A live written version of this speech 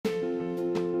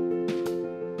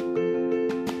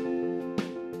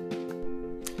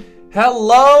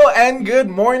Hello and good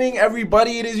morning,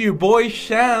 everybody. It is your boy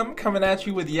Sham coming at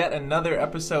you with yet another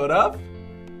episode of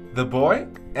The Boy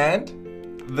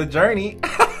and The Journey.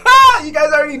 You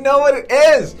guys already know what it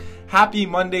is. Happy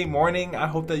Monday morning. I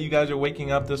hope that you guys are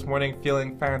waking up this morning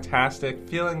feeling fantastic,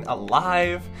 feeling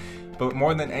alive. But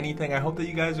more than anything, I hope that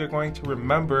you guys are going to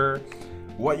remember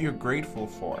what you're grateful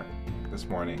for this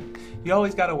morning. You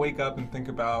always got to wake up and think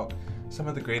about some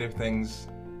of the greater things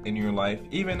in your life,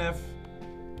 even if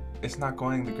it's not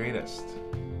going the greatest.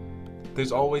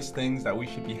 There's always things that we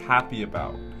should be happy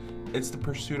about. It's the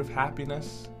pursuit of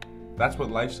happiness. That's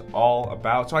what life's all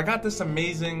about. So I got this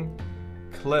amazing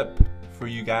clip for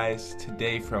you guys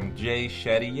today from Jay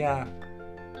Shetty. Yeah,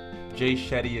 Jay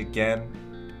Shetty again.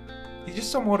 He's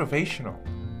just so motivational.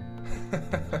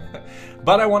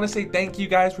 But I want to say thank you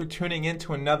guys for tuning in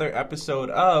to another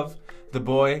episode of The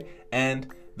Boy and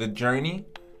The Journey.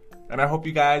 And I hope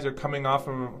you guys are coming off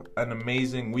of an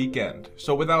amazing weekend.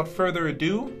 So without further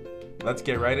ado, let's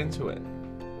get right into it.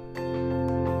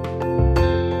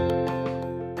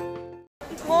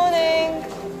 Morning.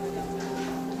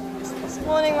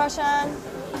 Morning, Roshan.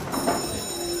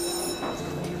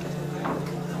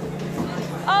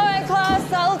 All right, class,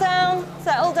 settle down,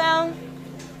 settle down.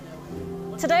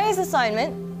 Today's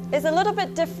assignment is a little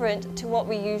bit different to what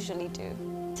we usually do.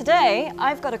 Today,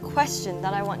 I've got a question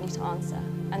that I want you to answer.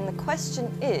 And the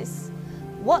question is,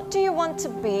 what do you want to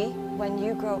be when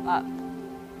you grow up?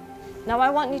 Now, I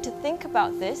want you to think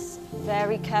about this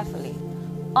very carefully.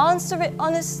 Answer it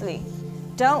honestly.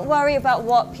 Don't worry about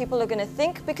what people are going to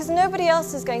think because nobody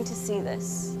else is going to see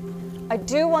this. I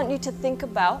do want you to think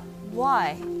about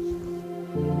why.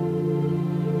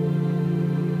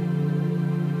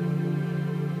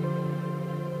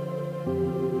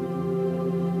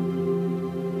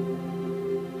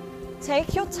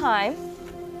 Take your time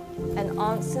and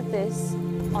answer this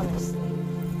honestly.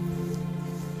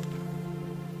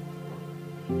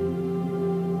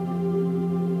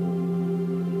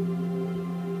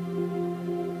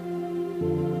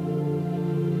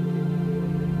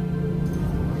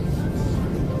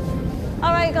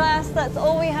 All right, class, that's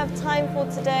all we have time for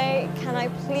today. Can I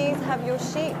please have your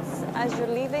sheets as you're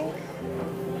leaving?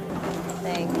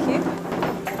 Thank you.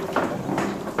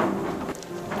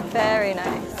 Very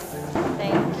nice.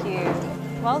 Thank you.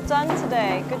 Well done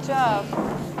today. Good job.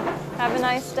 Have a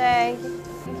nice day.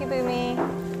 Thank you, Boomy.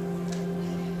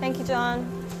 Thank you,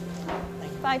 John.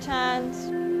 Bye, Chand.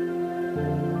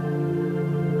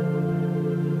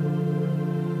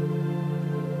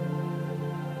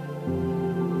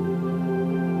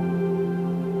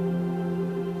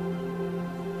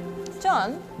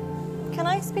 John, can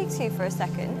I speak to you for a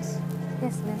second?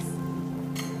 Yes, miss.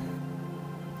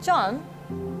 John,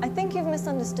 I think you've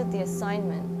misunderstood the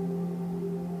assignment.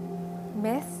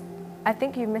 Miss, I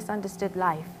think you misunderstood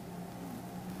life.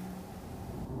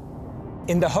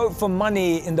 In the hope for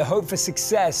money, in the hope for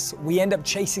success, we end up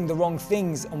chasing the wrong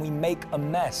things and we make a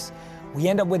mess. We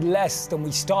end up with less than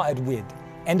we started with,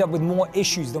 end up with more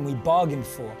issues than we bargained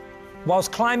for.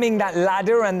 Whilst climbing that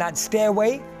ladder and that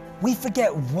stairway, we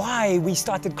forget why we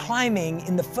started climbing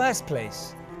in the first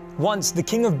place. Once, the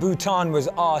king of Bhutan was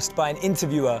asked by an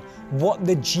interviewer what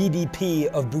the GDP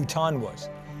of Bhutan was.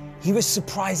 He was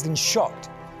surprised and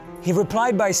shocked. He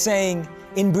replied by saying,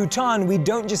 in Bhutan, we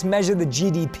don't just measure the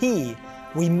GDP,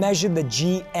 we measure the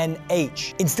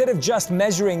GNH. Instead of just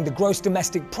measuring the gross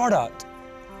domestic product,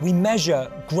 we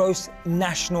measure gross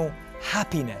national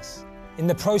happiness. In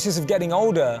the process of getting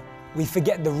older, we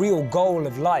forget the real goal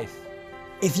of life.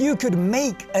 If you could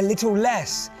make a little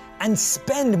less and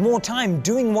spend more time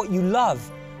doing what you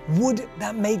love, would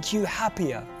that make you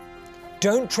happier?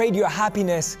 Don't trade your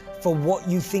happiness for what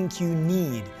you think you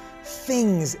need.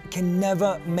 Things can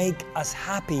never make us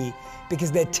happy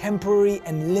because they're temporary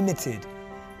and limited,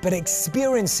 but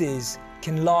experiences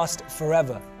can last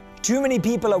forever. Too many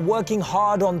people are working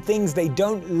hard on things they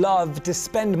don't love, to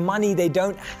spend money they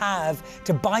don't have,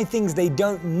 to buy things they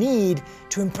don't need,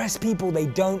 to impress people they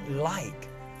don't like.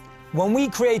 When we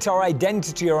create our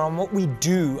identity around what we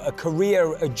do, a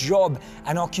career, a job,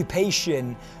 an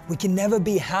occupation, we can never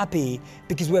be happy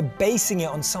because we're basing it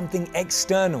on something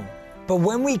external. But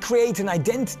when we create an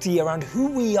identity around who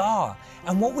we are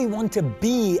and what we want to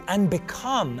be and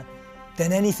become,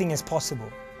 then anything is possible.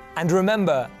 And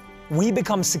remember, we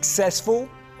become successful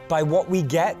by what we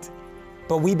get,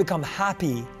 but we become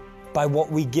happy by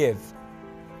what we give.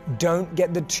 Don't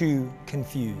get the two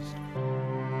confused.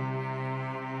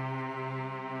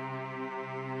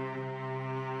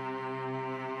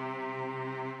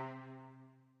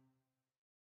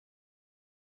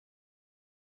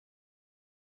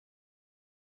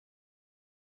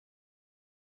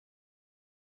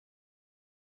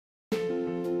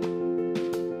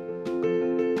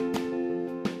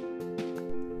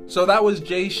 So that was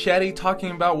Jay Shetty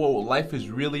talking about what life is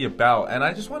really about. And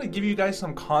I just want to give you guys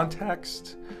some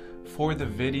context for the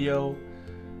video.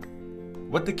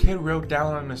 What the kid wrote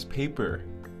down on his paper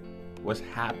was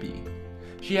happy.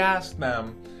 She asked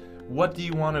them, what do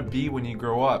you want to be when you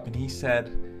grow up? And he said,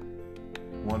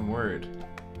 one word,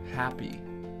 happy.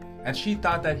 And she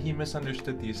thought that he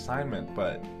misunderstood the assignment,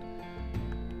 but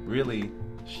really,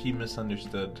 she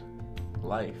misunderstood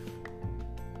life.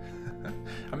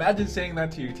 Imagine saying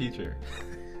that to your teacher.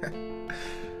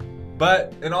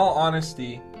 But in all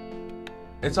honesty,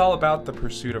 it's all about the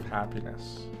pursuit of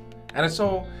happiness. And it's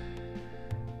so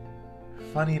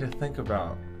funny to think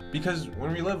about, because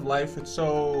when we live life, it's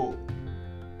so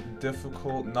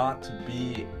difficult not to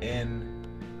be in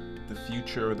the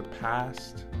future or the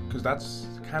past, because that's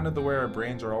kind of the way our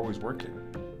brains are always working,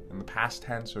 in the past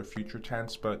tense or future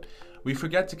tense. But we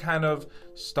forget to kind of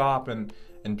stop and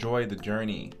enjoy the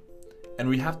journey. And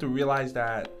we have to realize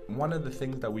that one of the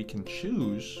things that we can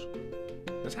choose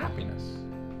is happiness,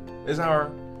 is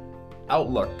our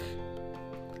outlook,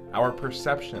 our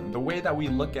perception, the way that we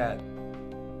look at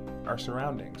our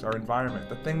surroundings, our environment,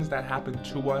 the things that happen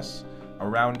to us,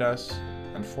 around us,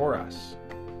 and for us.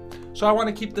 So I want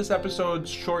to keep this episode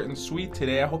short and sweet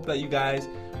today. I hope that you guys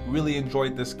really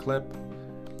enjoyed this clip.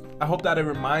 I hope that it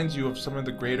reminds you of some of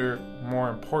the greater, more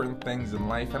important things in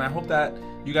life. And I hope that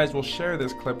you guys will share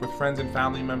this clip with friends and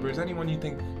family members, anyone you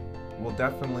think will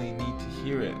definitely need to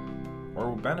hear it or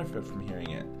will benefit from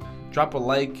hearing it. Drop a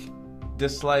like,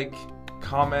 dislike,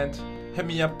 comment, hit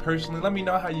me up personally. Let me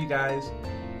know how you guys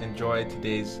enjoyed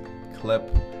today's clip.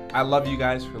 I love you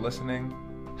guys for listening.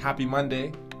 Happy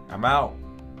Monday. I'm out.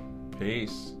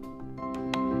 Peace.